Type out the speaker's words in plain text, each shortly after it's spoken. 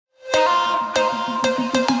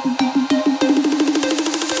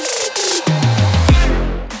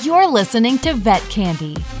listening to Vet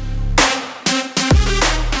Candy.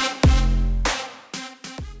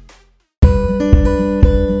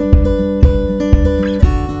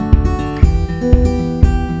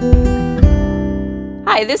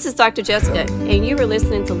 Hi, this is Dr. Jessica, and you are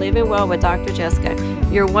listening to Living Well with Dr. Jessica,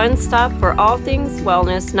 your one stop for all things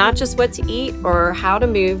wellness, not just what to eat or how to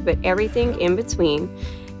move, but everything in between.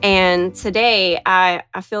 And today, I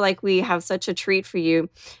feel like we have such a treat for you.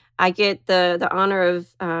 I get the honor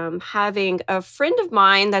of having a friend of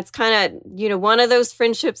mine that's kind of, one of those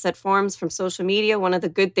friendships that forms from social media, one of the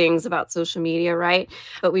good things about social media, right?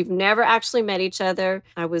 But we've never actually met each other.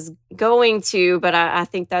 I was going to, but I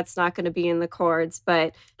think that's not going to be in the cards.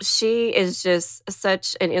 But she is just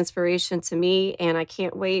such an inspiration to me, and I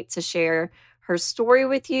can't wait to share her story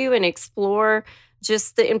with you and explore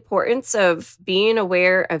just the importance of being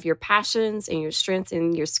aware of your passions and your strengths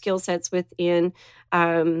and your skill sets within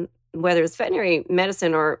whether it's veterinary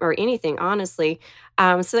medicine or anything, honestly,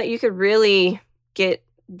 so that you could really get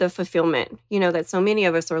the fulfillment, that so many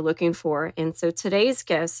of us are looking for. And so today's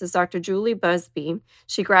guest is Dr. Julie Busby.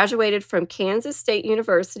 She graduated from Kansas State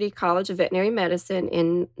University College of Veterinary Medicine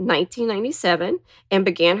in 1997 and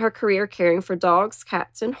began her career caring for dogs,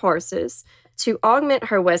 cats, and horses. To augment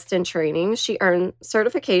her West End training, she earned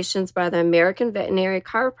certifications by the American Veterinary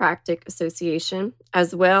Chiropractic Association,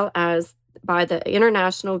 as well as by the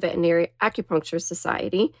International Veterinary Acupuncture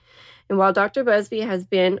Society. And while Dr. Busby has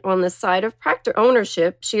been on the side of practice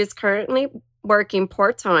ownership, she is currently working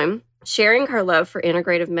part-time, sharing her love for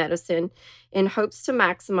integrative medicine in hopes to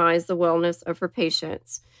maximize the wellness of her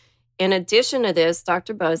patients. In addition to this,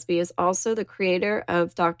 Dr. Busby is also the creator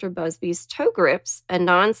of Dr. Busby's Toe Grips, a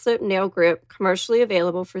non-slip nail grip commercially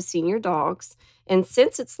available for senior dogs. And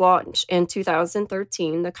since its launch in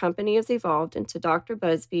 2013, the company has evolved into Dr.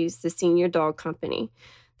 Busby's The Senior Dog Company.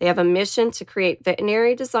 They have a mission to create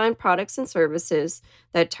veterinary design products and services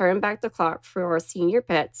that turn back the clock for our senior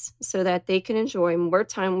pets so that they can enjoy more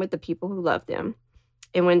time with the people who love them.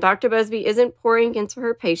 And when Dr. Busby isn't pouring into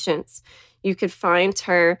her patients, you could find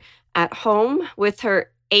her at home with her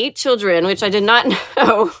 8 children, which I did not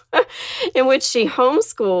know, in which she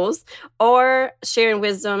homeschools, or sharing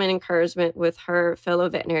wisdom and encouragement with her fellow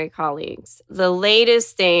veterinary colleagues. The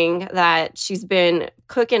latest thing that she's been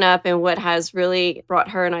cooking up and what has really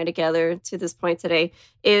brought her and I together to this point today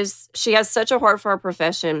is she has such a heart for our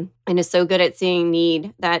profession and is so good at seeing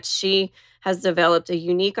need that she has developed a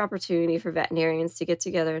unique opportunity for veterinarians to get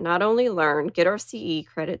together, not only learn, get our CE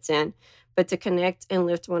credits in, but to connect and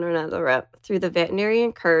lift one another up through the Veterinary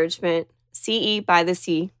Encouragement CE by the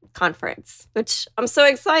Sea conference, which I'm so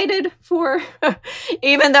excited for,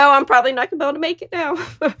 even though I'm probably not going to be able to make it now.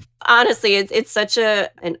 Honestly, it's such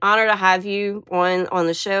an honor to have you on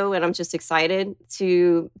the show, and I'm just excited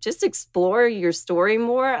to just explore your story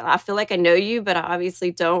more. I feel like I know you, but I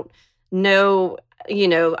obviously don't know.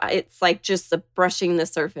 It's like just brushing the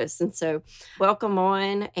surface. And so welcome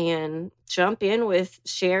on and jump in with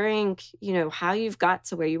sharing, how you've got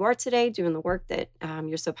to where you are today, doing the work that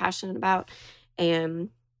you're so passionate about. And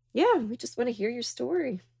yeah, we just want to hear your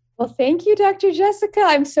story. Well, thank you, Dr. Jessica.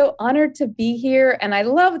 I'm so honored to be here. And I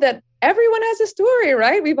love that everyone has a story,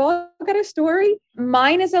 right? We've all got a story.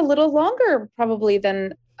 Mine is a little longer probably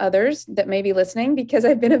than others that may be listening because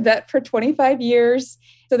I've been a vet for 25 years.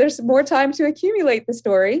 So there's more time to accumulate the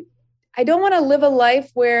story. I don't want to live a life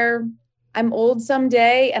where I'm old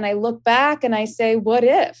someday and I look back and I say, what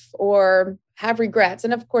if, or have regrets.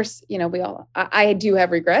 And of course, I do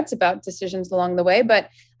have regrets about decisions along the way, but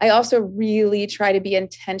I also really try to be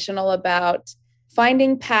intentional about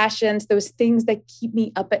finding passions, those things that keep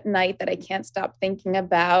me up at night that I can't stop thinking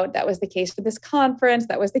about. That was the case for this conference.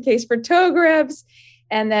 That was the case for Toe Grips.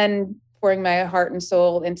 And then pouring my heart and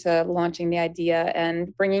soul into launching the idea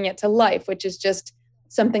and bringing it to life, which is just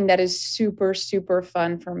something that is super, super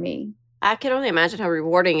fun for me. I can only imagine how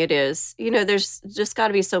rewarding it is. There's just got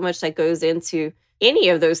to be so much that goes into any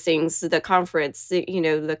of those things, the conference,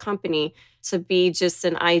 the company, to be just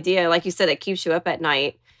an idea, like you said, that keeps you up at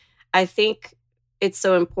night. I think it's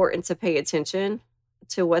so important to pay attention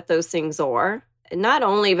to what those things are. And not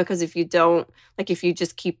only because if you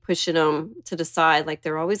just keep pushing them to the side, like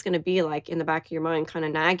they're always going to be like in the back of your mind, kind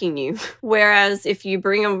of nagging you. Whereas if you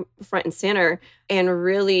bring them front and center and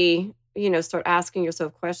really, start asking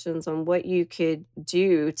yourself questions on what you could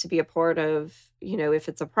do to be a part of, if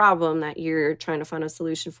it's a problem that you're trying to find a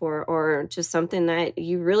solution for, or just something that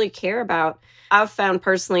you really care about. I've found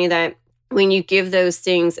personally that when you give those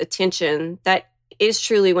things attention, that is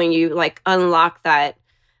truly when you unlock that,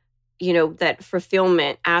 that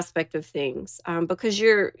fulfillment aspect of things, because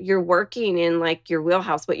you're working in your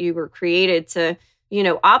wheelhouse, what you were created to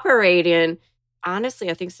operate in. Honestly,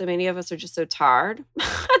 I think so many of us are just so tired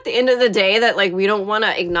at the end of the day that like we don't want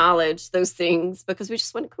to acknowledge those things because we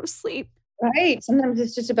just want to go to sleep. Right. Sometimes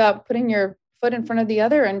it's just about putting your foot in front of the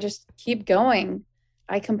other and just keep going.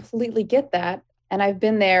 I completely get that. And I've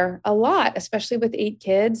been there a lot, especially with 8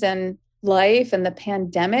 kids and life and the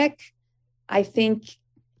pandemic. I think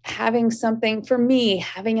having something, for me,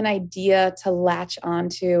 having an idea to latch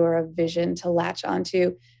onto or a vision to latch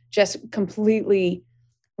onto just completely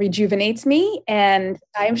rejuvenates me. And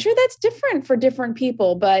I'm sure that's different for different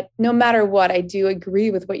people. But no matter what, I do agree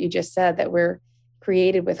with what you just said, that we're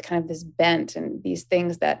created with kind of this bent and these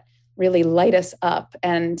things that really light us up.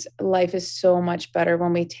 And life is so much better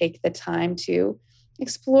when we take the time to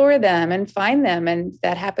explore them and find them. And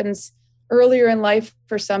that happens earlier in life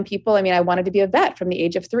for some people. I mean, I wanted to be a vet from the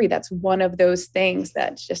age of 3. That's one of those things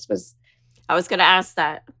that just was. I was going to ask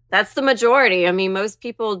that. That's the majority. I mean, most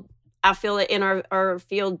people, I feel it in our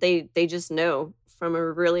field, they just know from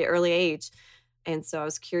a really early age. And so I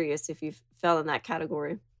was curious if you fell in that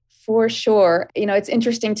category. For sure. It's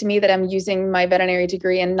interesting to me that I'm using my veterinary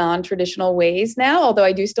degree in non-traditional ways now, although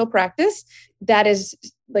I do still practice. That is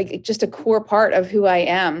like just a core part of who I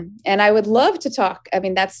am. And I would love to talk. I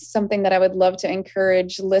mean, that's something that I would love to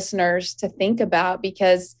encourage listeners to think about,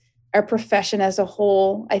 because our profession as a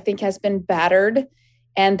whole, I think, has been battered.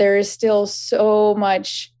 And there is still so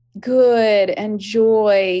much good and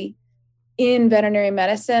joy in veterinary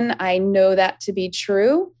medicine. I know that to be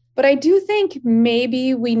true. But I do think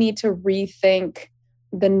maybe we need to rethink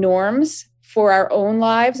the norms for our own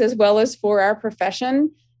lives as well as for our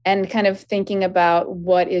profession, and kind of thinking about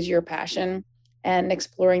what is your passion and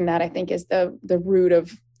exploring that, I think, is the root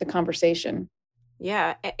of the conversation.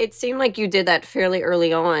 Yeah, it seemed like you did that fairly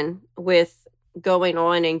early on with going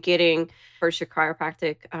on and getting first your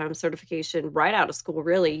chiropractic certification right out of school.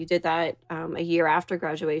 Really, you did that a year after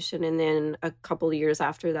graduation, and then a couple of years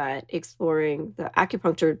after that exploring the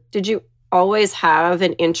acupuncture. Did you always have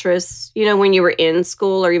an interest, when you were in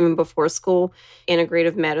school or even before school,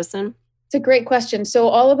 integrative medicine? It's a great question. So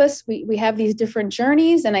all of us, we have these different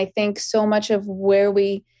journeys, and I think so much of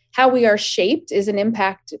how we are shaped is an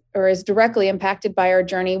impact, or is directly impacted by our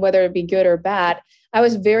journey, whether it be good or bad. I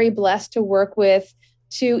was very blessed to work with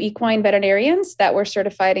 2 equine veterinarians that were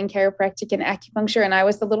certified in chiropractic and acupuncture. And I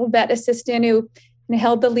was the little vet assistant who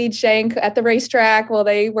held the lead shank at the racetrack while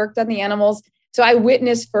they worked on the animals. So I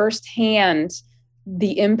witnessed firsthand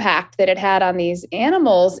the impact that it had on these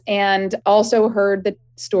animals, and also heard the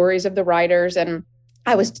stories of the riders. And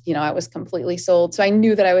I was completely sold. So I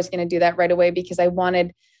knew that I was going to do that right away, because I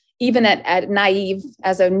wanted, even at naive,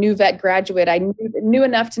 as a new vet graduate, I knew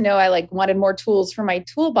enough to know I wanted more tools for my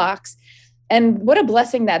toolbox. And what a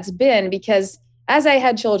blessing that's been, because as I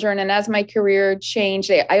had children and as my career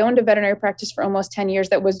changed, I owned a veterinary practice for almost 10 years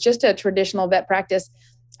that was just a traditional vet practice.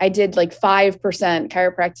 I did 5%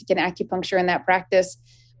 chiropractic and acupuncture in that practice.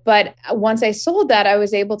 But once I sold that, I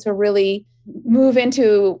was able to really move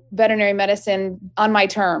into veterinary medicine on my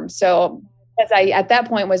terms. So as I, at that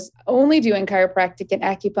point, was only doing chiropractic and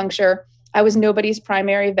acupuncture, I was nobody's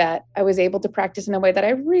primary vet. I was able to practice in a way that I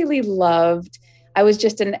really loved. I was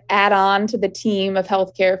just an add-on to the team of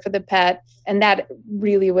healthcare for the pet. And that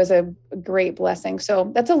really was a great blessing.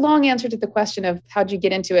 So that's a long answer to the question of how'd you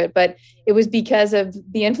get into it? But it was because of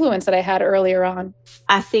the influence that I had earlier on.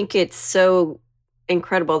 I think it's so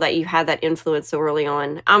incredible that you had that influence so early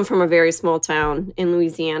on. I'm from a very small town in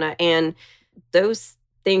Louisiana, and those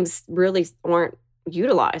things really aren't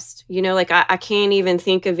utilized. I can't even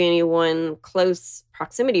think of anyone close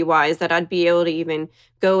proximity wise that I'd be able to even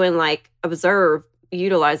go and observe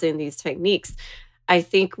utilizing these techniques. I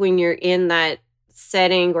think when you're in that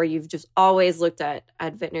setting, or you've just always looked at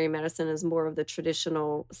veterinary medicine as more of the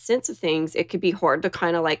traditional sense of things, it could be hard to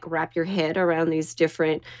kind of wrap your head around these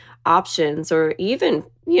different options, or even,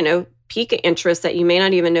 pique an interest that you may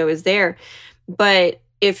not even know is there. But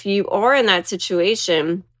if you are in that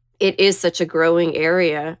situation, it is such a growing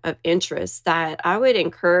area of interest that I would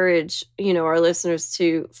encourage, our listeners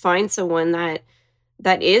to find someone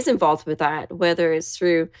that is involved with that, whether it's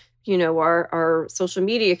through, our social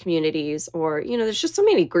media communities, or, there's just so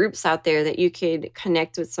many groups out there that you could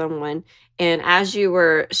connect with someone. And as you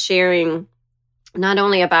were sharing, not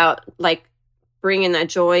only about bringing that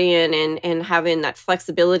joy in and having that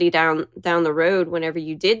flexibility down the road whenever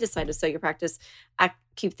you did decide to sell your practice, I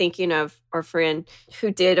keep thinking of our friend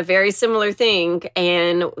who did a very similar thing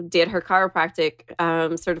and did her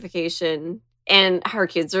chiropractic certification. And her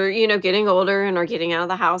kids are, getting older and are getting out of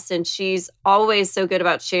the house. And she's always so good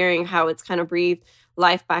about sharing how it's kind of breathed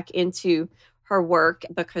life back into her work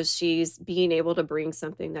because she's being able to bring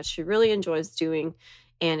something that she really enjoys doing,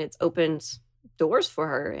 and it's opened doors for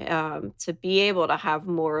her to be able to have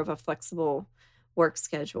more of a flexible work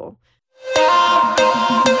schedule.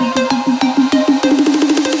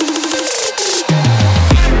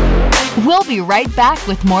 We'll be right back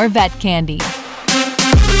with more Vet Candy.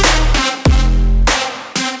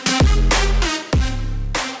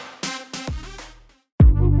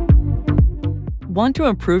 Want to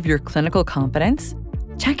improve your clinical confidence?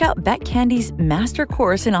 Check out Vet Candy's Master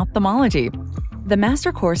Course in Ophthalmology. The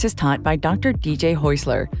Master Course is taught by Dr. DJ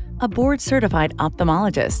Heusler, a board-certified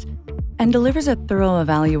ophthalmologist, and delivers a thorough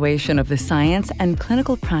evaluation of the science and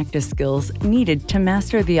clinical practice skills needed to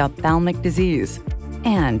master the ophthalmic disease.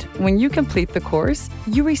 And when you complete the course,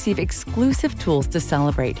 you receive exclusive tools to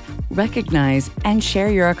celebrate, recognize, and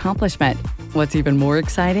share your accomplishment. What's even more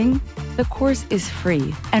exciting? The course is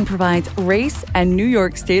free and provides race and New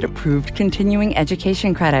York State-approved continuing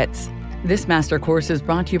education credits. This master course is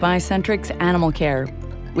brought to you by Centrix Animal Care,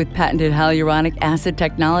 with patented hyaluronic acid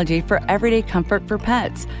technology for everyday comfort for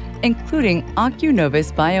pets, including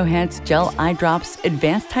OcuNovus BioHance Gel Eye Drops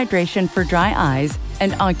Advanced Hydration for Dry Eyes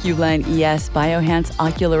and OcuLen ES BioHance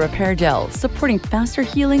Ocular Repair Gel, supporting faster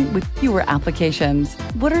healing with fewer applications.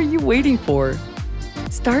 What are you waiting for?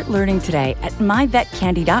 Start learning today at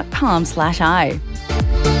myvetcandy.com/i.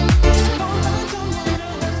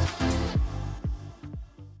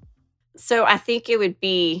 So I think it would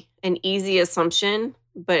be an easy assumption,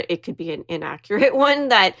 but it could be an inaccurate one,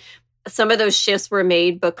 that some of those shifts were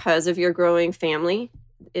made because of your growing family.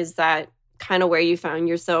 Is that kind of where you found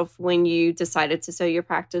yourself when you decided to sell your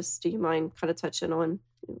practice? Do you mind kind of touching on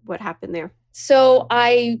what happened there? So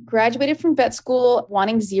I graduated from vet school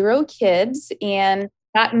wanting 0 kids and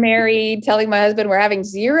got married, telling my husband we're having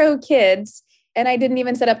 0 kids. And I didn't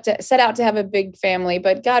even set out to have a big family,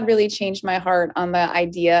 but God really changed my heart on the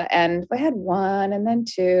idea. And I had 1 and then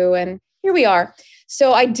 2, and here we are.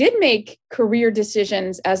 So I did make career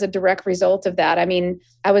decisions as a direct result of that. I mean,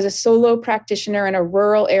 I was a solo practitioner in a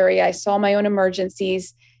rural area. I saw my own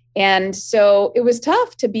emergencies. And so it was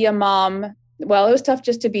tough to be a mom. Well, it was tough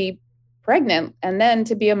just to be pregnant and then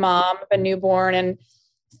to be a mom of a newborn and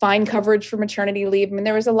find coverage for maternity leave. I mean,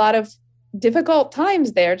 there was a lot of difficult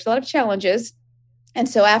times there, just a lot of challenges. And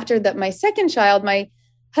so after my second child, my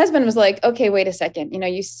husband was like, okay, wait a second.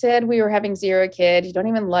 You said we were having 0 kids. You don't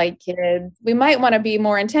even like kids. We might want to be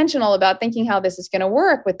more intentional about thinking how this is going to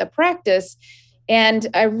work with the practice. And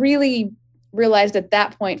I really realized at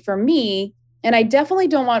that point for me, and I definitely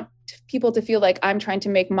don't want people to feel like I'm trying to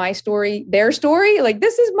make my story their story. Like,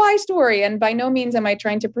 this is my story. And by no means am I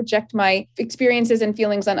trying to project my experiences and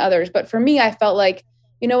feelings on others. But for me, I felt like,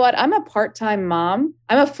 you know what? I'm a part-time mom.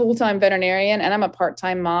 I'm a full-time veterinarian and I'm a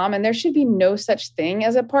part-time mom. And there should be no such thing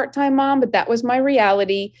as a part-time mom, but that was my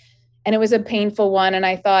reality. And it was a painful one. And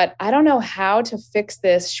I thought, I don't know how to fix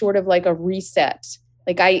this short of like a reset.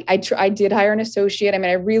 Like I did hire an associate. I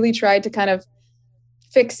mean, I really tried to kind of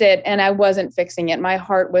fix it and I wasn't fixing it. My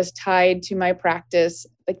heart was tied to my practice.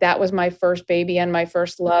 Like, that was my first baby and my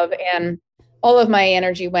first love. And all of my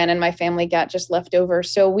energy went and my family got just left over.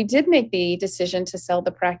 So we did make the decision to sell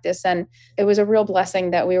the practice. And it was a real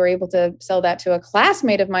blessing that we were able to sell that to a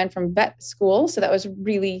classmate of mine from vet school. So that was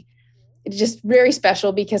really just very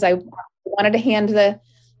special because I wanted to hand the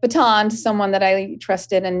baton to someone that I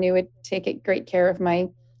trusted and knew would take great care of my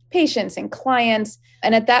patients and clients.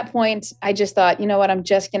 And at that point, I just thought, you know what, I'm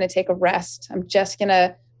just going to take a rest. I'm just going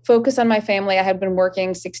to focus on my family. I had been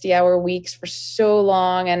working 60-hour weeks for so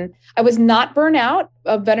long, and I was not burnt out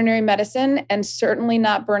of veterinary medicine and certainly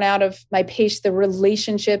not burnt out of my patients, the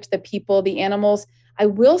relationships, the people, the animals. I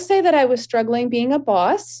will say that I was struggling being a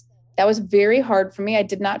boss. That was very hard for me. I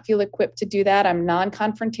did not feel equipped to do that. I'm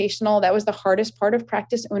non-confrontational. That was the hardest part of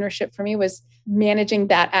practice ownership for me, was managing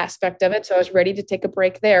that aspect of it. So I was ready to take a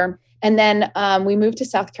break there. And then we moved to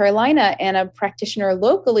South Carolina, and a practitioner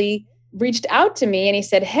locally reached out to me and he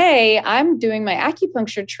said, hey, I'm doing my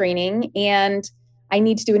acupuncture training and I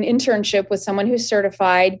need to do an internship with someone who's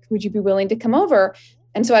certified. Would you be willing to come over?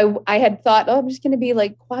 And so I had thought, I'm just going to be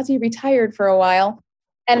like quasi-retired for a while.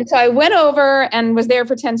 And so I went over and was there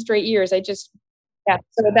for 10 straight years.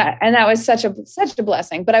 that was such a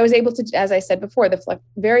blessing. But I was able to, as I said before,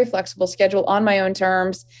 very flexible schedule on my own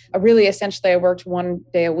terms. Essentially, I worked 1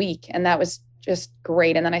 day a week, and that was just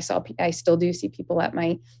great. And then I still do see people at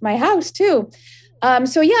my house too.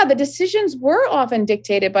 The decisions were often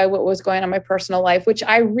dictated by what was going on in my personal life, which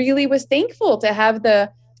I really was thankful to have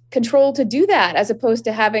the control to do that, as opposed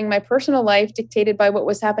to having my personal life dictated by what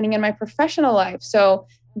was happening in my professional life. So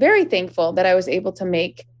very thankful that I was able to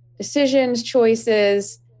make decisions,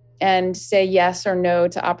 choices, and say yes or no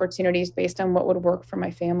to opportunities based on what would work for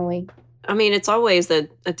my family. I mean, it's always a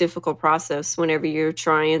difficult process whenever you're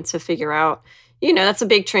trying to figure out, that's a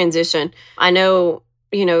big transition. I know,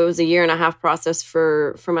 it was a 1.5 year process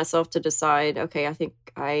for myself to decide, okay, I think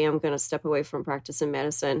I am going to step away from practicing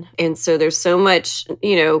medicine. And so there's so much,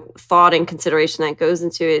 thought and consideration that goes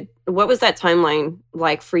into it. What was that timeline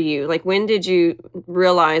like for you? Like, when did you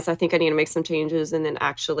realize, I think I need to make some changes, and then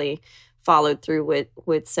actually followed through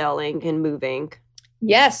with selling and moving?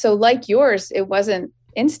 Yeah. So like yours, it wasn't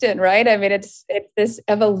instant, right? I mean, it's this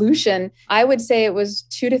evolution. I would say it was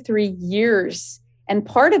 2 to 3 years. And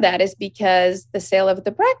part of that is because the sale of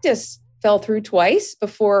the practice fell through twice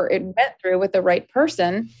before it went through with the right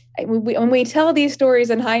person. When we tell these stories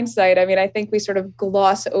in hindsight, I mean, I think we sort of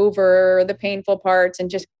gloss over the painful parts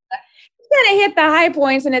and just kind of hit the high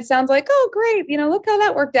points. And it sounds like, oh, great. Look how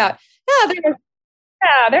that worked out.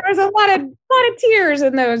 There was a lot of tears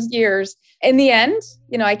in those years. In the end,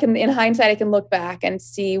 in hindsight, I can look back and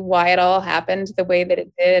see why it all happened the way that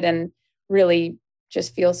it did, and really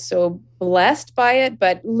just feel so blessed by it.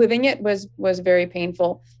 But living it was very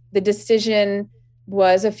painful. The decision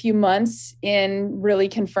was a few months in really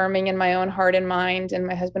confirming in my own heart and mind, and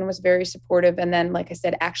my husband was very supportive. And then, like I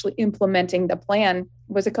said, actually implementing the plan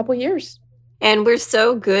was a couple years. And we're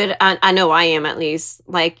so good. I know I am, at least,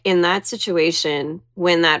 like in that situation,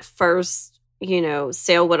 when that first,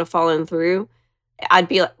 sale would have fallen through, I'd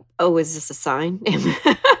be like, oh, is this a sign?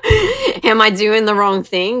 Am I doing the wrong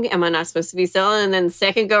thing? Am I not supposed to be selling? And then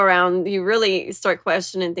second go around, you really start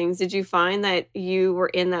questioning things. Did you find that you were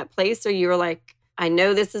in that place, or you were like, I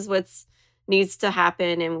know this is what's needs to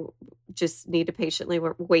happen, and just need to patiently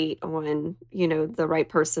wait on, the right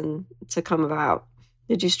person to come about?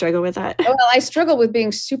 Did you struggle with that? Well, I struggled with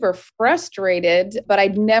being super frustrated, but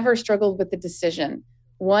I'd never struggled with the decision.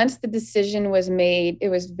 Once the decision was made, it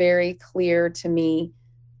was very clear to me,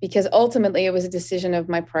 because ultimately it was a decision of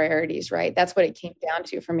my priorities, right? That's what it came down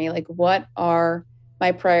to for me. Like, what are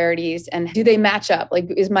my priorities, and do they match up? Like,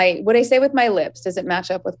 what I say with my lips, does it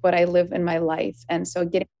match up with what I live in my life? And so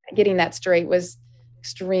getting that straight was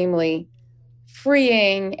extremely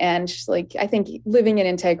freeing. And just like, I think living in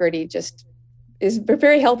integrity just is a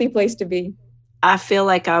very healthy place to be. I feel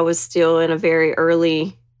like I was still in a very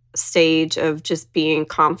early stage of just being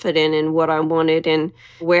confident in what I wanted and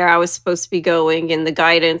where I was supposed to be going, and the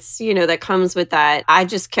guidance, that comes with that. I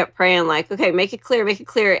just kept praying, like, okay, make it clear, make it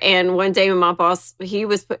clear. And one day when my boss, he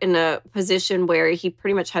was put in a position where he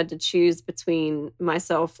pretty much had to choose between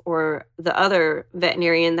myself or the other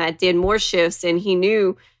veterinarian that did more shifts. And he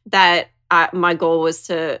knew that my goal was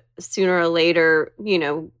to sooner or later,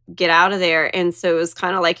 get out of there. And so it was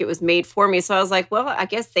kind of like it was made for me. So I was like, well, I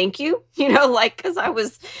guess thank you, because I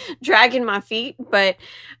was dragging my feet. But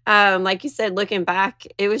like you said, looking back,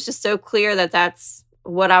 it was just so clear that that's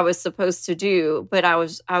what I was supposed to do. But I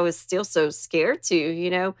was still so scared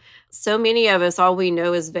to, so many of us, all we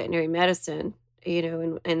know is veterinary medicine,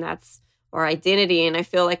 and that's our identity. And I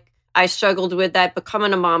feel like I struggled with that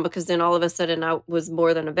becoming a mom, because then all of a sudden I was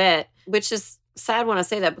more than a vet, which is sad when I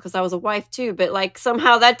say that, because I was a wife too. But like,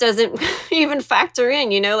 somehow that doesn't even factor in,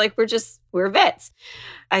 like we're vets.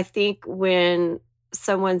 I think when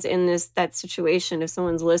someone's in that situation, if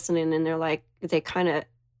someone's listening and they're like, they kind of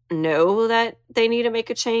know that they need to make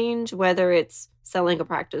a change, whether it's selling a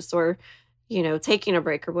practice or, taking a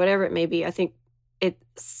break or whatever it may be, I think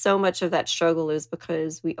so much of that struggle is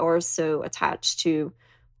because we are so attached to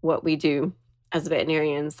what we do as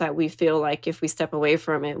veterinarians that we feel like if we step away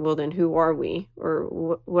from it, well, then who are we, or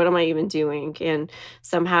what am I even doing? And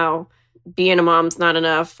somehow being a mom's not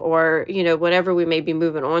enough, or, whatever we may be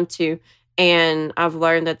moving on to. And I've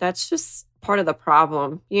learned that that's just part of the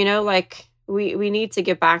problem, like we need to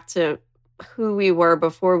get back to who we were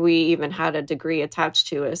before we even had a degree attached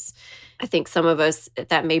to us. I think some of us,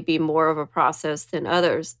 that may be more of a process than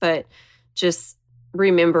others, but just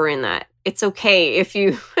remembering that it's okay if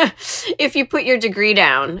you if you put your degree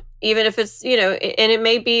down, even if it's, and it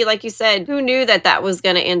may be, like you said, who knew that was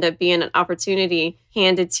going to end up being an opportunity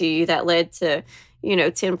handed to you that led to,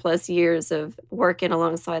 10 plus years of working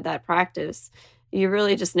alongside that practice. You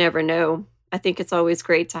really just never know. I think it's always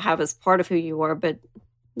great to have as part of who you are, but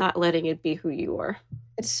not letting it be who you are.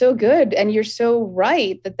 It's so good. And you're so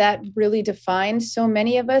right that really defines so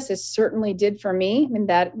many of us. It certainly did for me. I mean,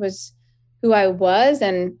 that was who I was.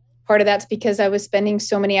 And part of that's because I was spending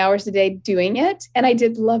so many hours a day doing it, and I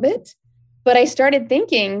did love it. But I started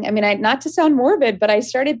thinking, not to sound morbid, but I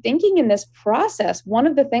started thinking in this process, one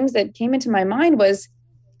of the things that came into my mind was,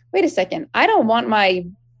 wait a second, I don't want my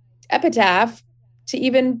epitaph to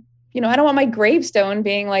even, I don't want my gravestone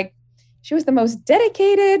being like, she was the most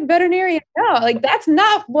dedicated veterinarian. No, like that's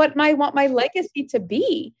not what I want my legacy to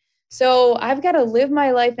be. So I've got to live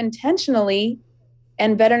my life intentionally.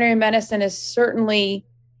 And veterinary medicine is certainly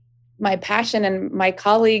my passion, and my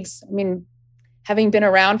colleagues, I mean, having been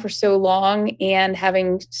around for so long and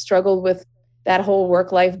having struggled with that whole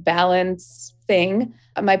work-life balance thing,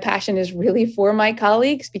 my passion is really for my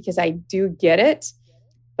colleagues because I do get it.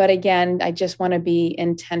 But again, I just want to be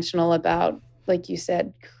intentional about, like you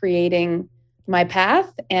said, creating my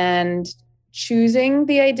path and choosing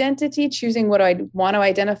the identity, choosing what I want to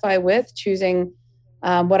identify with, choosing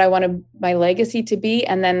what I want my legacy to be,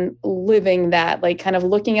 and then living that, like kind of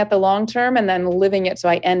looking at the long term and then living it so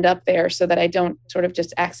I end up there, so that I don't sort of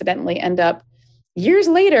just accidentally end up years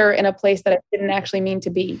later in a place that I didn't actually mean to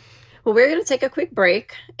be. Well, we're going to take a quick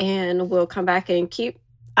break and we'll come back and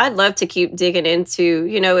I'd love to keep digging into,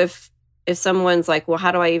 if someone's like, well,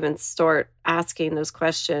 how do I even start asking those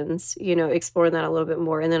questions, exploring that a little bit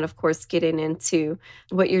more. And then, of course, getting into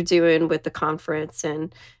what you're doing with the conference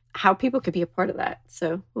and how people could be a part of that.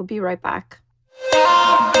 So we'll be right back.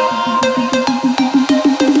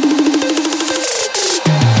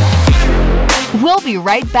 We'll be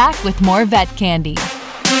right back with more Vet Candy.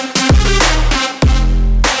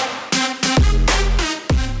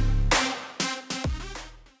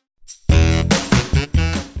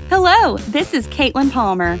 Hello, this is Caitlin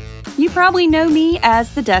Palmer. You probably know me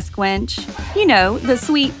as the Desk Wench. You know, the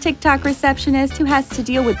sweet TikTok receptionist who has to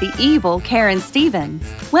deal with the evil Karen Stevens.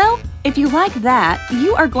 Well, if you like that,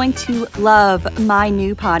 you are going to love my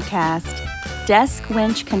new podcast, Desk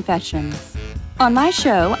Wench Confessions. On my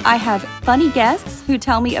show, I have funny guests who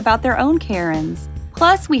tell me about their own Karens.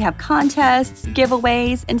 Plus, we have contests,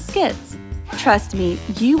 giveaways, and skits. Trust me,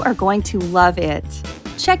 you are going to love it.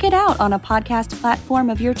 Check it out on a podcast platform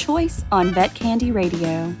of your choice on Vet Candy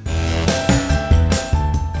Radio.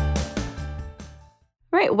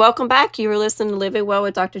 All right, welcome back. You were listening to Living Well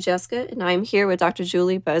with Dr. Jessica, and I'm here with Dr.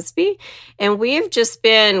 Julie Busby. And we've just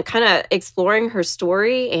been kind of exploring her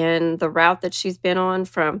story and the route that she's been on,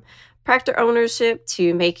 from practice ownership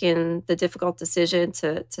to making the difficult decision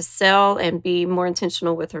to sell and be more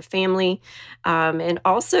intentional with her family, and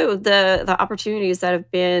also the opportunities that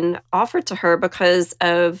have been offered to her because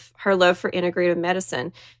of her love for integrative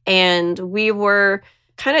medicine. And we were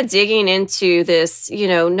kind of digging into this,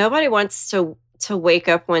 nobody wants to wake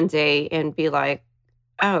up one day and be like,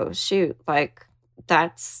 oh, shoot, like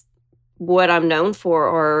that's what I'm known for,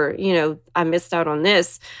 or, I missed out on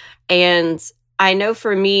this. And I know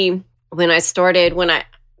for me, when I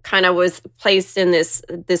kind of was placed in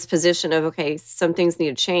this position of, okay, some things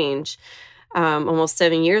need to change, almost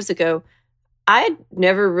 7 years ago, I had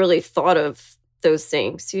never really thought of those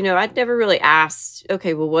things. I'd never really asked,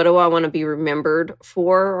 okay, well, what do I want to be remembered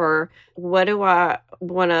for? Or what do I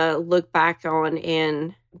want to look back on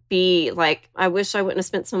and be like, I wish I wouldn't have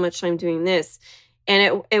spent so much time doing this.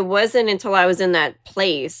 And it wasn't until I was in that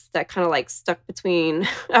place, that kind of like stuck between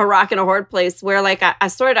a rock and a hard place, where like I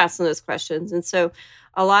started asking those questions. And so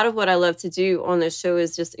a lot of what I love to do on this show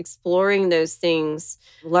is just exploring those things,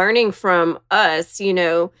 learning from us,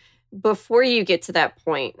 before you get to that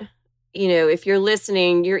point. If you're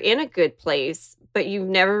listening, you're in a good place, but you've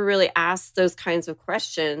never really asked those kinds of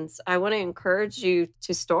questions. I want to encourage you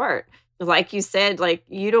to start. Like you said, like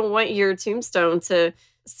you don't want your tombstone to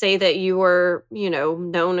say that you were,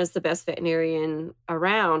 known as the best veterinarian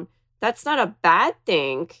around. That's not a bad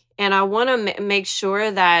thing. And I want to make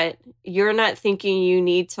sure that you're not thinking you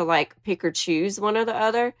need to like pick or choose one or the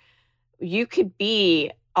other. You could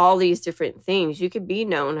be all these different things. You could be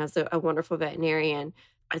known as a wonderful veterinarian.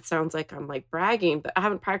 It sounds like I'm like bragging, but I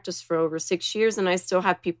haven't practiced for over 6 years, and I still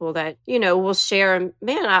have people that, will share,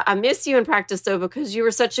 man, I miss you in practice though, because you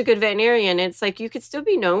were such a good veterinarian. It's like, you could still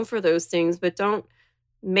be known for those things, but don't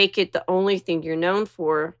make it the only thing you're known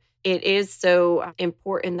for. It is so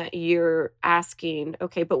important that you're asking,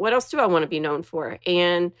 okay, but what else do I want to be known for?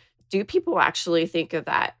 And do people actually think of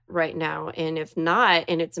that right now? And if not,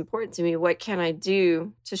 and it's important to me, what can I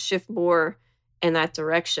do to shift more in that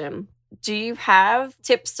direction? Do you have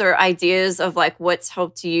tips or ideas of like what's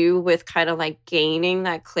helped you with kind of like gaining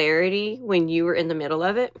that clarity when you were in the middle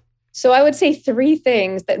of it? So I would say 3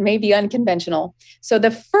 things that may be unconventional. So the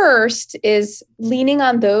first is leaning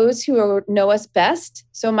on those who know us best.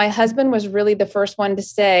 So my husband was really the first one to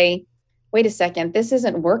say, wait a second, this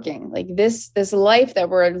isn't working. Like this life that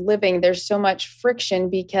we're living, there's so much friction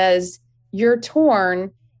because you're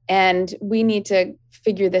torn and we need to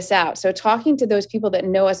figure this out. So talking to those people that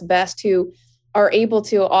know us best, who are able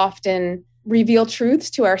to often reveal truths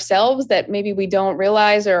to ourselves that maybe we don't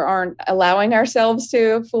realize or aren't allowing ourselves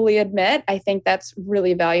to fully admit. I think that's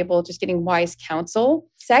really valuable, just getting wise counsel.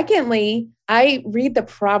 Secondly, I read the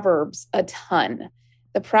Proverbs a ton.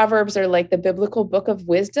 The Proverbs are like the biblical book of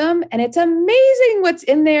wisdom, and it's amazing what's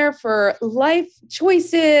in there for life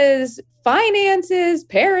choices, finances,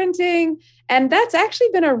 parenting. And that's actually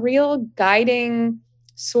been a real guiding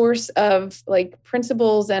source of like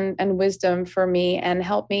principles and wisdom for me, and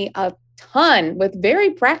helped me a ton with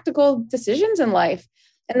very practical decisions in life.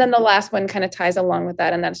 And then the last one kind of ties along with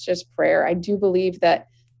that, and that's just prayer. I do believe that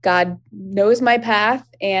God knows my path,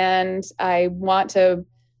 and I want to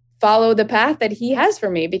follow the path that he has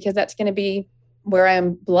for me, because that's going to be where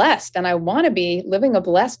I'm blessed, and I want to be living a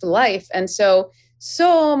blessed life. And so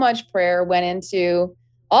much prayer went into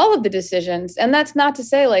all of the decisions. And that's not to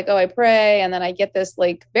say like, oh, I pray and then I get this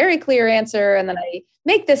like very clear answer and then I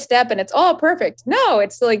make this step and it's all perfect. No,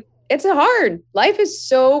 it's like, it's hard. Life is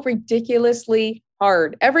so ridiculously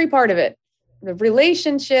hard. Every part of it, the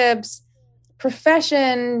relationships,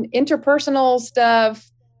 profession, interpersonal stuff,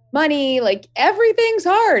 money, like everything's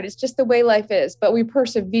hard. It's just the way life is, but we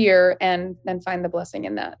persevere and find the blessing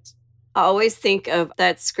in that. I always think of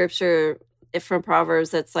that scripture from Proverbs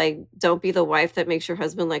that's like, don't be the wife that makes your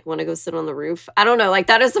husband like want to go sit on the roof. I don't know. Like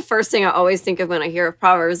that is the first thing I always think of when I hear of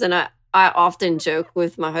Proverbs. And I often joke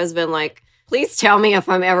with my husband, like, please tell me if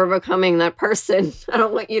I'm ever becoming that person. I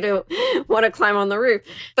don't want you to want to climb on the roof.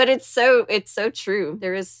 But it's so true.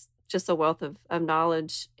 There is just a wealth of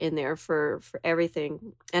knowledge in there for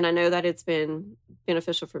everything. And I know that it's been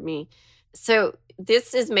beneficial for me. So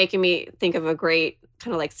this is making me think of a great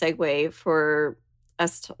kind of like segue for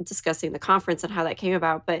us discussing the conference and how that came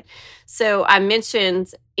about. But so I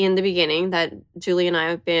mentioned in the beginning that Julie and I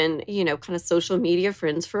have been, kind of social media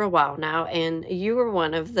friends for a while now. And you were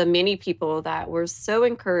one of the many people that were so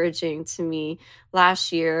encouraging to me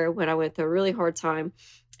last year when I went through a really hard time,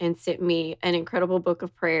 and sent me an incredible book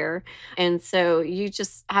of prayer. And so you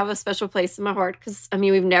just have a special place in my heart because,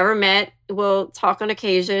 we've never met. We'll talk on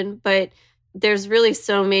occasion, but there's really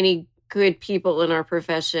so many good people in our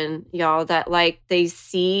profession, y'all, that like they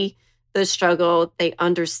see the struggle, they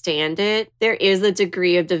understand it. There is a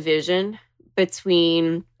degree of division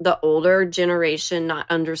between the older generation not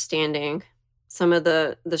understanding some of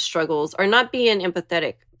the struggles or not being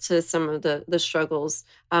empathetic to some of the struggles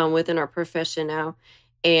within our profession now.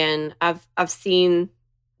 And I've seen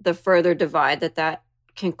the further divide that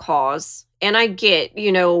can cause. And I get,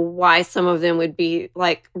 why some of them would be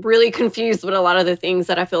like really confused with a lot of the things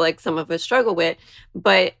that I feel like some of us struggle with.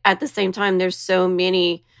 But at the same time, there's so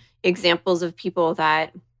many examples of people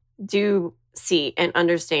that do see and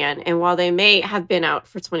understand. And while they may have been out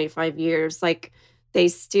for 25 years, like they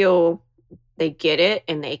get it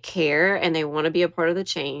and they care and they want to be a part of the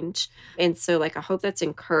change. And so like, I hope that's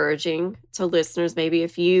encouraging to listeners. Maybe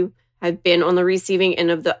if you have been on the receiving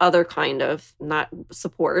end of the other kind of not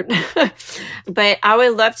support, but I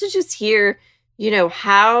would love to just hear,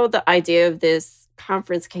 how the idea of this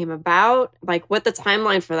conference came about, like what the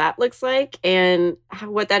timeline for that looks like and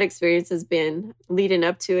what that experience has been leading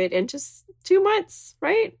up to it in just 2 months,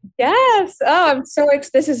 right? Yes. Oh, I'm so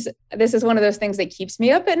excited. This is one of those things that keeps me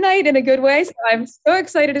up at night in a good way. So I'm so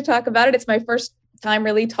excited to talk about it. It's my first time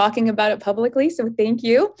really talking about it publicly. So thank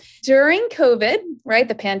you. During COVID, right,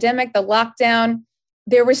 the pandemic, the lockdown,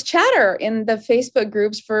 there was chatter in the Facebook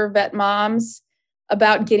groups for vet moms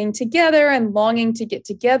about getting together and longing to get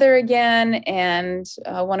together again. And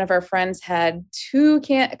one of our friends had 2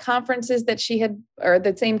 conferences that she had, or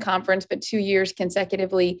the same conference, but 2 years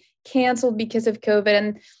consecutively canceled because of COVID.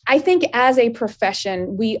 And I think as a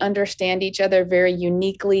profession, we understand each other very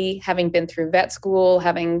uniquely, having been through vet school,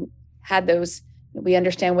 having had those, we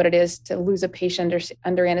understand what it is to lose a patient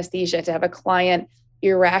under anesthesia, to have a client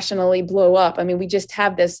irrationally blow up. We just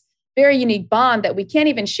have this very unique bond that we can't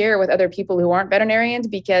even share with other people who aren't veterinarians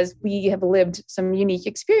because we have lived some unique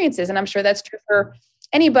experiences. And I'm sure that's true for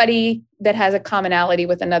anybody that has a commonality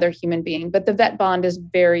with another human being, but the vet bond is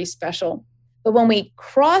very special. But when we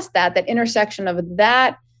cross that intersection of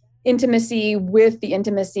that intimacy with the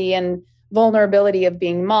intimacy and vulnerability of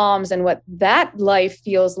being moms and what that life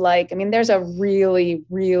feels like, there's a really,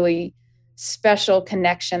 really special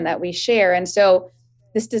connection that we share. And so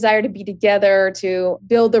this desire to be together, to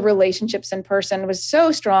build the relationships in person was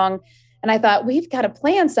so strong. And I thought, we've got to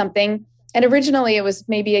plan something. And originally it was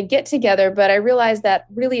maybe a get together, but I realized that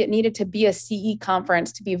really it needed to be a CE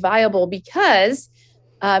conference to be viable because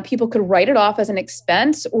people could write it off as an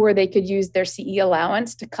expense or they could use their CE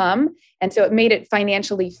allowance to come. And so it made it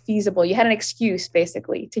financially feasible. You had an excuse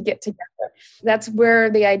basically to get together. That's where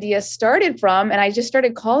the idea started from. And I just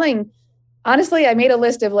started calling honestly, I made a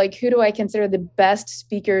list of like, who do I consider the best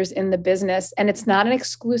speakers in the business? And it's not an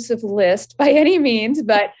exclusive list by any means,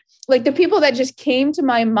 but like the people that just came to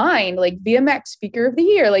my mind, like VMX Speaker of the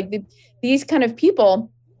Year, like these kind of people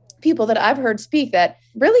that I've heard speak that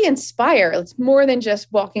really inspire. It's more than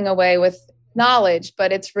just walking away with knowledge,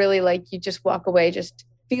 but it's really like you just walk away just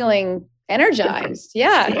feeling energized.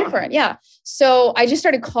 Different. Yeah. So I just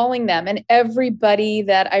started calling them, and everybody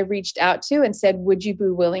that I reached out to and said, would you be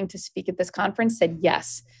willing to speak at this conference, said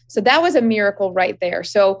yes. So that was a miracle right there.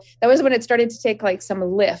 So that was when it started to take like some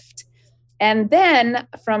lift. And then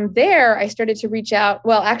from there, I started to reach out.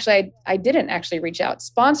 Well, actually, I didn't actually reach out.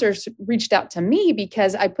 Sponsors reached out to me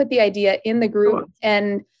because I put the idea in the group,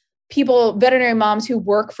 and people, veterinary moms who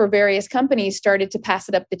work for various companies, started to pass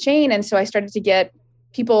it up the chain. And so I started to get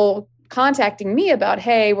people contacting me about,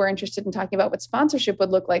 hey, we're interested in talking about what sponsorship would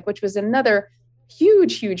look like, which was another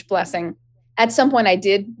huge, huge blessing. At some point, I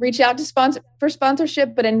did reach out to for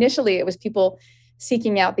sponsorship, but initially it was people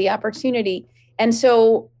seeking out the opportunity. And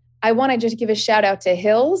so I want to just give a shout out to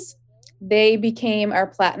Hills. They became our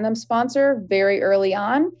platinum sponsor very early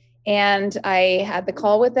on. And I had the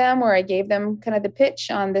call with them where I gave them kind of the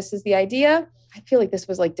pitch on this is the idea. I feel like this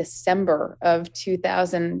was like December of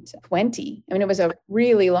 2020. I mean, it was a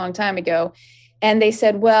really long time ago. And they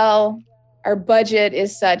said, well, our budget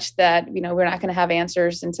is such that, we're not going to have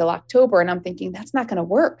answers until October. And I'm thinking, that's not going to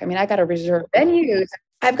work. I mean, I got to reserve venues.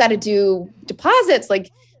 I've got to do deposits.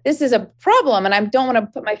 Like, this is a problem. And I don't want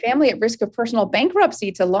to put my family at risk of personal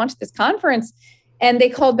bankruptcy to launch this conference. And they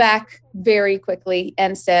called back very quickly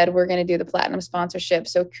and said, we're going to do the platinum sponsorship.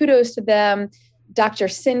 So kudos to them. Dr.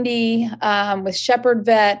 Cindy with Shepherd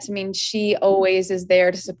Vet. I mean, she always is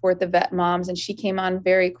there to support the vet moms. And she came on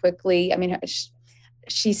very quickly. I mean,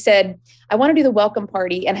 she said, I want to do the welcome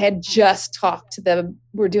party. And I had just talked to them.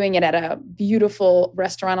 We're doing it at a beautiful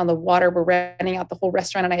restaurant on the water. We're renting out the whole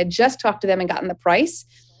restaurant. And I had just talked to them and gotten the price.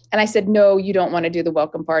 And I said, no, you don't want to do the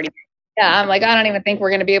welcome party. Yeah, I'm like, I don't even think we're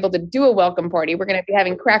going to be able to do a welcome party. We're going to be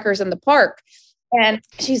having crackers in the park. And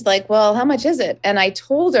she's like, well, how much is it? And I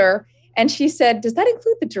told her, and she said, does that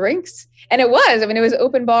include the drinks? And it was. I mean, it was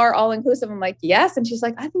open bar, all inclusive. I'm like, yes. And she's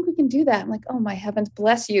like, I think we can do that. I'm like, oh my heavens,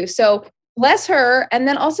 bless you. So bless her. And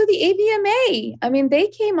then also the AVMA. I mean, they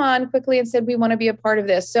came on quickly and said, we want to be a part of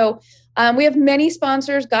this. So we have many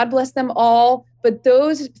sponsors. God bless them all. But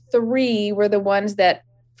those three were the ones that,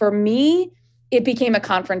 for me, it became a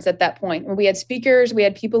conference at that point. And we had speakers, we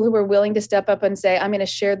had people who were willing to step up and say, I'm going to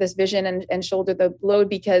share this vision and shoulder the load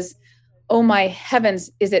because, oh my heavens,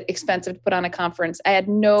 is it expensive to put on a conference? I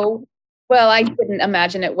didn't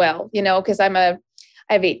imagine it well, because I have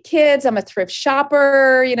 8 kids, I'm a thrift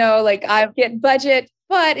shopper, like I get budget,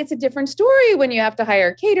 but it's a different story when you have to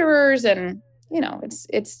hire caterers and,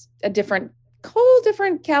 it's a whole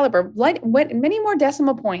different caliber, many more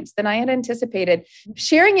decimal points than I had anticipated.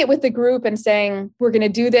 Sharing it with the group and saying, we're going to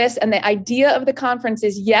do this. And the idea of the conference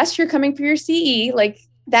is, yes, you're coming for your CE. Like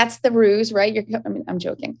that's the ruse, right? I'm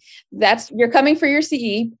joking. You're coming for your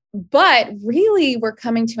CE, but really we're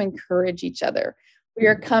coming to encourage each other. We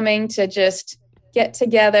are coming to just get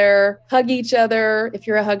together, hug each other. If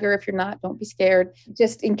you're a hugger, if you're not, don't be scared.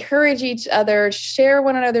 Just encourage each other, share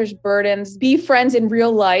one another's burdens, be friends in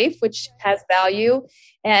real life, which has value.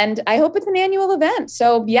 And I hope it's an annual event.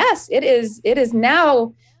 So yes, it is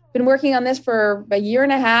now. Been working on this for a year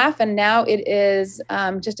and a half, and now it is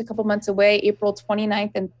just a couple months away, April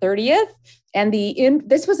 29th and 30th. And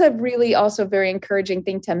this was a really also very encouraging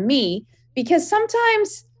thing to me, because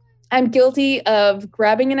sometimes I'm guilty of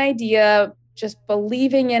grabbing an idea, just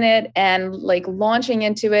believing in it and like launching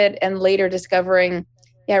into it and later discovering,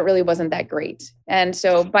 it really wasn't that great. And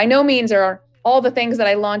so by no means are all the things that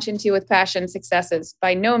I launch into with passion successes,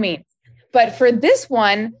 by no means. But for this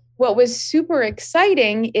one, what was super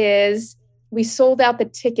exciting is we sold out the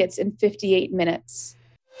tickets in 58 minutes.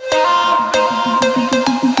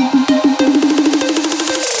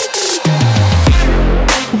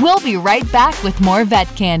 We'll be right back with more Vet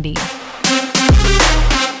Candy.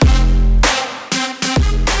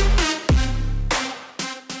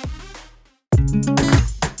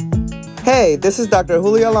 Hey, this is Dr.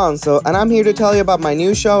 Julio Alonso, and I'm here to tell you about my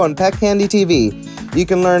new show on Pet Candy TV. You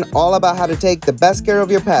can learn all about how to take the best care of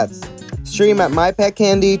your pets. Stream at My Pet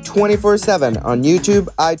Candy 24/7 on YouTube,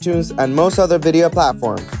 iTunes, and most other video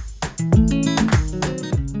platforms.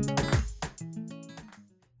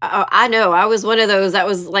 I know. I was one of those that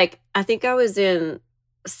was like, I think I was in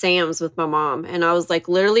Sam's with my mom, and I was like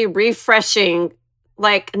literally refreshing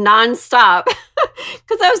like nonstop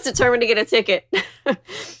because I was determined to get a ticket.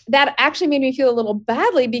 That actually made me feel a little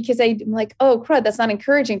badly because I'm like, oh, crud, that's not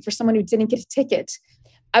encouraging for someone who didn't get a ticket.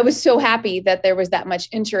 I was so happy that there was that much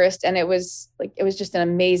interest, and it was just an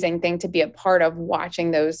amazing thing to be a part of,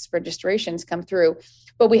 watching those registrations come through.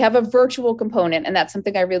 But we have a virtual component, and that's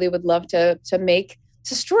something I really would love to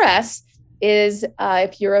stress is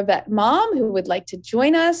if you're a vet mom who would like to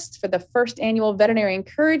join us for the first annual Veterinary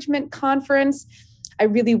Encouragement Conference, I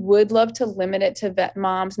really would love to limit it to vet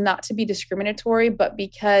moms, not to be discriminatory, but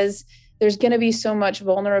because there's going to be so much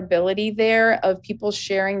vulnerability there of people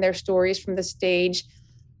sharing their stories from the stage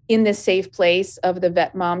in this safe place of the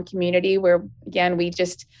vet mom community, where again, we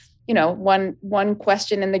just, one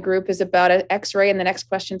question in the group is about an X-ray and the next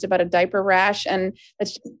question is about a diaper rash. And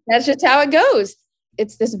that's just how it goes.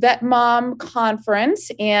 It's this vet mom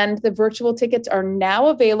conference, and the virtual tickets are now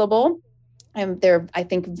available. And they're, I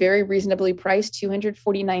think, very reasonably priced,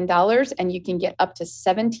 $249, and you can get up to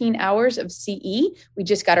 17 hours of CE. We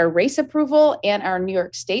just got our race approval and our New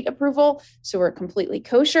York State approval, so we're completely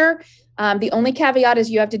kosher. The only caveat is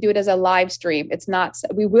you have to do it as a live stream.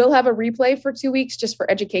 We will have a replay for 2 weeks just for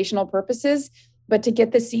educational purposes, but to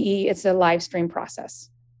get the CE, it's a live stream process.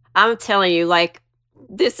 I'm telling you,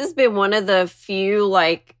 this has been one of the few,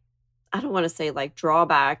 I don't want to say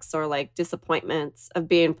drawbacks or disappointments of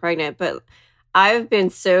being pregnant, but I've been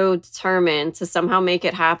so determined to somehow make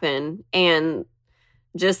it happen. And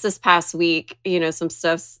just this past week, some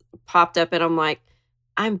stuff's popped up and I'm like,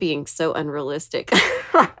 I'm being so unrealistic.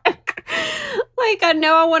 I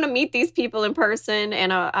know I want to meet these people in person,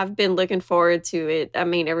 and I've been looking forward to it. I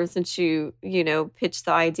mean, ever since you pitched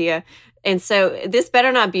the idea. And so this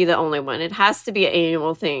better not be the only one. It has to be an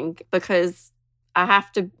annual thing because I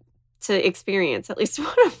have to experience at least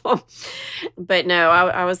one of them. But no,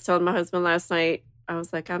 I was telling my husband last night, I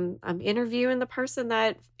was like, I'm interviewing the person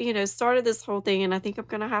that, started this whole thing. And I think I'm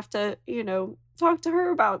going to have to, talk to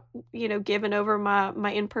her about, giving over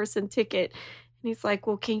my in-person ticket. And he's like,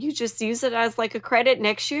 well, can you just use it as a credit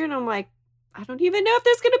next year? And I'm like, I don't even know if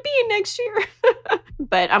there's going to be next year.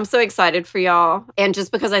 But I'm so excited for y'all. And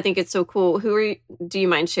just because I think it's so cool, do you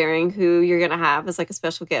mind sharing who you're going to have as a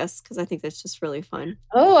special guest? Because I think that's just really fun.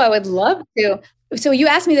 Oh, I would love to. So you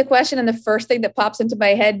asked me the question, and the first thing that pops into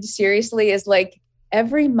my head seriously is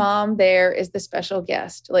every mom there is the special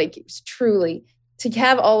guest. Truly, to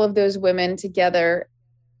have all of those women together,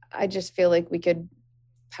 I just feel like we could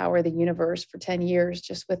power the universe for 10 years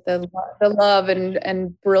just with the love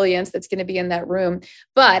and brilliance that's going to be in that room.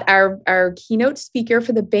 But our keynote speaker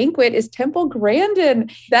for the banquet is Temple Grandin.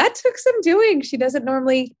 That took some doing. She doesn't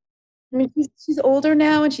normally, she's older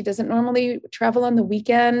now and she doesn't normally travel on the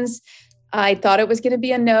weekends. I thought it was going to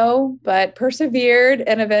be a no, but persevered,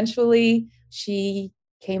 and eventually she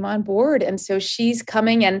came on board. And so she's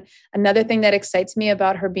coming. And another thing that excites me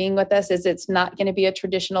about her being with us is it's not going to be a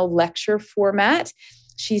traditional lecture format.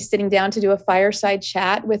 She's sitting down to do a fireside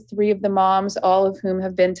chat with 3 of the moms, all of whom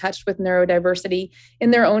have been touched with neurodiversity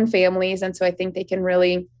in their own families. And so I think they can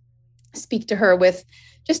really speak to her with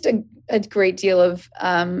just a great deal of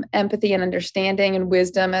empathy and understanding and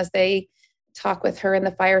wisdom as they talk with her in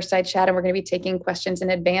the fireside chat. And we're going to be taking questions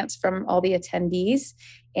in advance from all the attendees.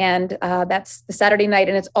 And that's the Saturday night.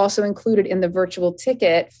 And it's also included in the virtual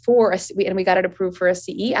ticket and we got it approved for a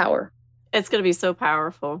CE hour. It's going to be so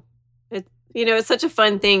powerful. It's such a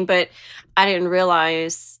fun thing, but I didn't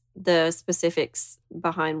realize the specifics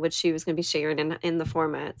behind what she was going to be sharing in the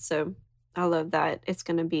format. So I love that it's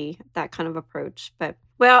going to be that kind of approach. But,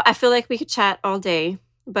 well, I feel like we could chat all day,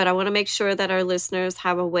 but I want to make sure that our listeners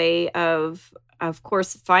have a way of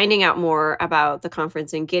course, finding out more about the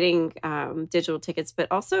conference and getting digital tickets, but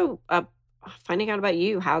also finding out about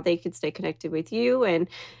you, how they could stay connected with you. And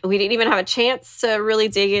we didn't even have a chance to really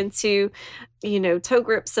dig into, toe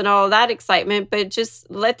grips and all that excitement, but just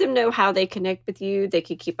let them know how they connect with you. They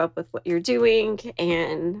could keep up with what you're doing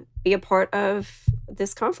and be a part of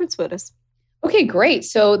this conference with us. Okay, great.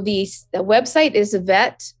 So the website is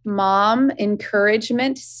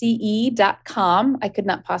vetmomencouragementce.com. I could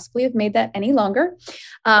not possibly have made that any longer.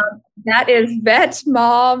 That is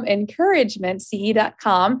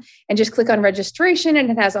vetmomencouragementce.com. And just click on registration,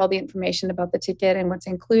 and it has all the information about the ticket and what's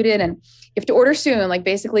included. And you have to order soon,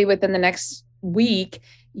 basically within the next week,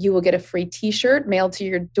 you will get a free t-shirt mailed to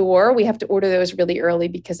your door. We have to order those really early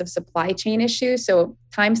because of supply chain issues. So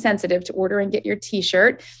time sensitive to order and get your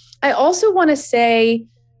t-shirt. I also want to say,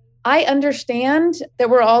 I understand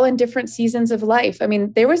that we're all in different seasons of life. I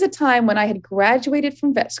mean, there was a time when I had graduated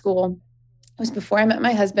from vet school. It was before I met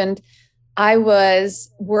my husband. I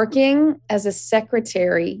was working as a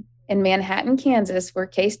secretary in Manhattan, Kansas, where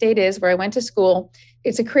K-State is, where I went to school.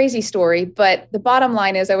 It's a crazy story, but the bottom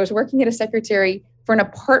line is I was working as a secretary for an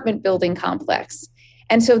apartment building complex.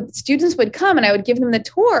 And so students would come and I would give them the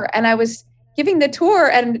tour, and I was giving the tour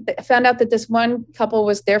and found out that this one couple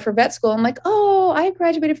was there for vet school. I'm like, oh, I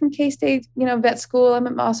graduated from K-State, vet school.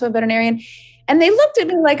 I'm also a veterinarian. And they looked at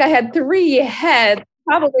me like I had 3 heads,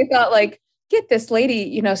 probably thought like, get this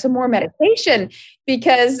lady, some more medication,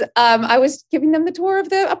 because I was giving them the tour of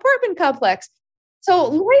the apartment complex. So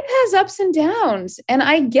life has ups and downs, and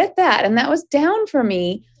I get that. And that was down for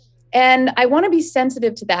me. And I want to be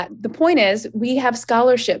sensitive to that. The point is, we have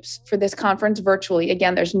scholarships for this conference virtually.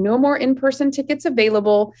 Again, there's no more in-person tickets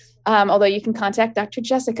available, although you can contact Dr.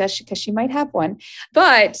 Jessica because she might have one.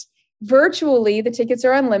 But virtually, the tickets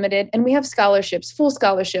are unlimited, and we have scholarships, full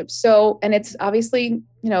scholarships. So, and it's obviously,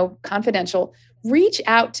 confidential. Reach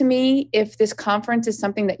out to me if this conference is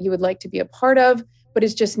something that you would like to be a part of, but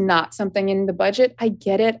it's just not something in the budget. I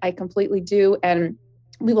get it. I completely do. And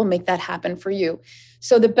we will make that happen for you.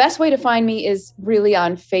 So the best way to find me is really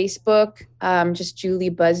on Facebook, just Julie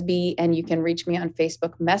Busby, and you can reach me on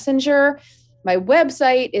Facebook Messenger. My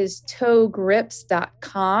website is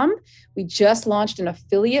ToeGrips.com. We just launched an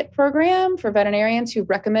affiliate program for veterinarians who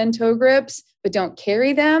recommend toe grips but don't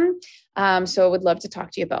carry them. So I would love to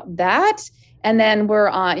talk to you about that. And then we're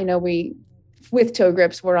on, with Toe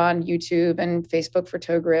Grips, we're on YouTube and Facebook for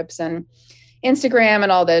Toe Grips and Instagram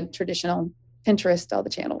and all the traditional Pinterest, all the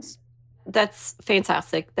channels. That's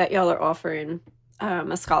fantastic that y'all are offering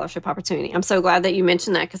a scholarship opportunity. I'm so glad that you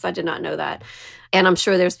mentioned that because I did not know that. And I'm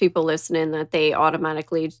sure there's people listening that they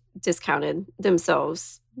automatically discounted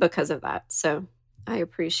themselves because of that. So I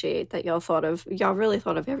appreciate that y'all really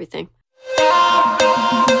thought of everything.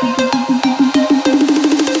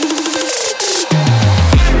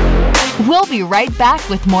 We'll be right back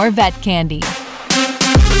with more Vet Candy.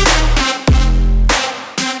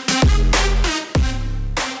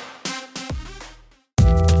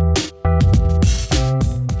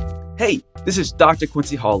 Hey, this is Dr.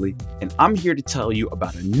 Quincy Hawley, and I'm here to tell you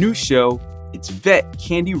about a new show. It's Vet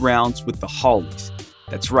Candy Rounds with the Hawleys.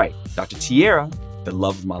 That's right, Dr. Tierra, the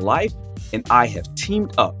love of my life, and I have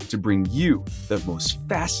teamed up to bring you the most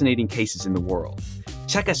fascinating cases in the world.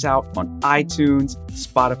 Check us out on iTunes,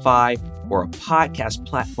 Spotify, or a podcast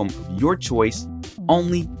platform of your choice,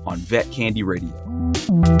 only on Vet Candy Radio.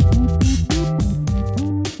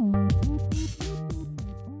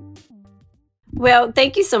 Well,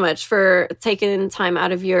 thank you so much for taking time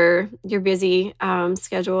out of your busy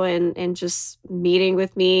schedule and just meeting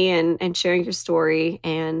with me and sharing your story.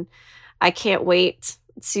 And I can't wait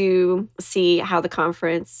to see how the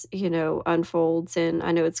conference, unfolds. And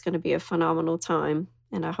I know it's going to be a phenomenal time.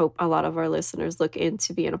 And I hope a lot of our listeners look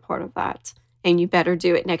into being a part of that. And you better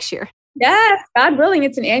do it next year. Yes, God willing,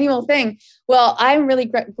 it's an annual thing. Well, I'm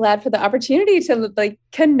really glad for the opportunity to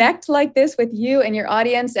connect like this with you and your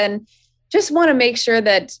audience, and just want to make sure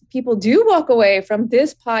that people do walk away from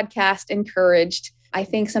this podcast encouraged. I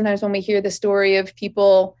think sometimes when we hear the story of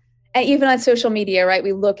people, and even on social media, right,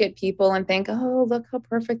 we look at people and think, oh, look how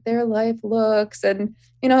perfect their life looks. And,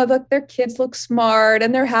 look, their kids look smart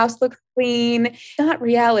and their house looks clean. Not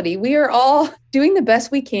reality. We are all doing the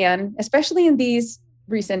best we can, especially in these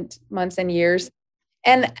recent months and years.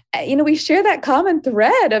 And, we share that common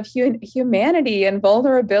thread of humanity and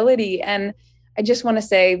vulnerability. And I just want to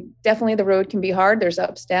say, definitely the road can be hard. There's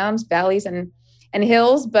ups, downs, valleys, and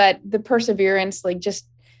hills, but the perseverance,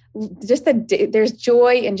 there's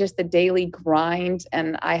joy in just the daily grind.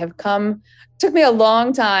 And took me a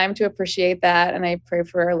long time to appreciate that. And I pray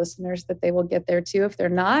for our listeners that they will get there too, if they're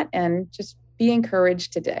not, and just be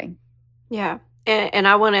encouraged today. Yeah. And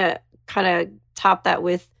I want to kind of top that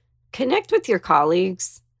with connect with your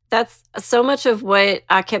colleagues. That's so much of what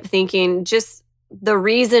I kept thinking. Just the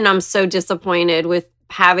reason I'm so disappointed with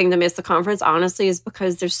having to miss the conference, honestly, is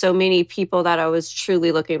because there's so many people that I was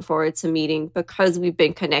truly looking forward to meeting because we've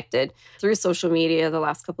been connected through social media the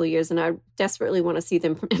last couple of years, and I desperately want to see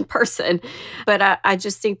them in person. But I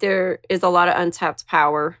just think there is a lot of untapped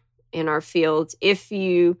power in our field. If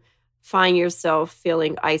you find yourself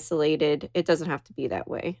feeling isolated, it doesn't have to be that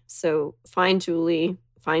way. So find Julie,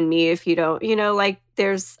 find me if you don't.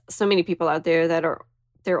 There's so many people out there that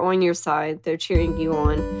they're on your side, they're cheering you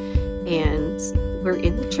on, and we're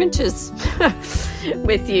in the trenches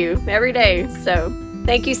with you every day. So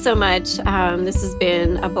thank you so much. This has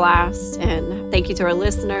been a blast. And thank you to our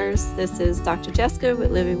listeners. This is Dr. Jessica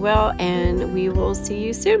with Living Well, and we will see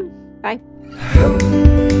you soon. Bye.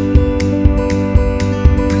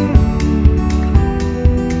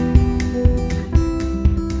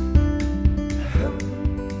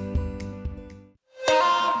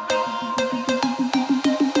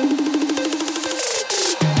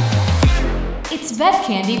 Vet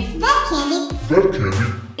Candy. Vet Candy. Vet Candy.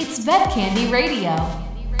 It's Vet Candy Radio.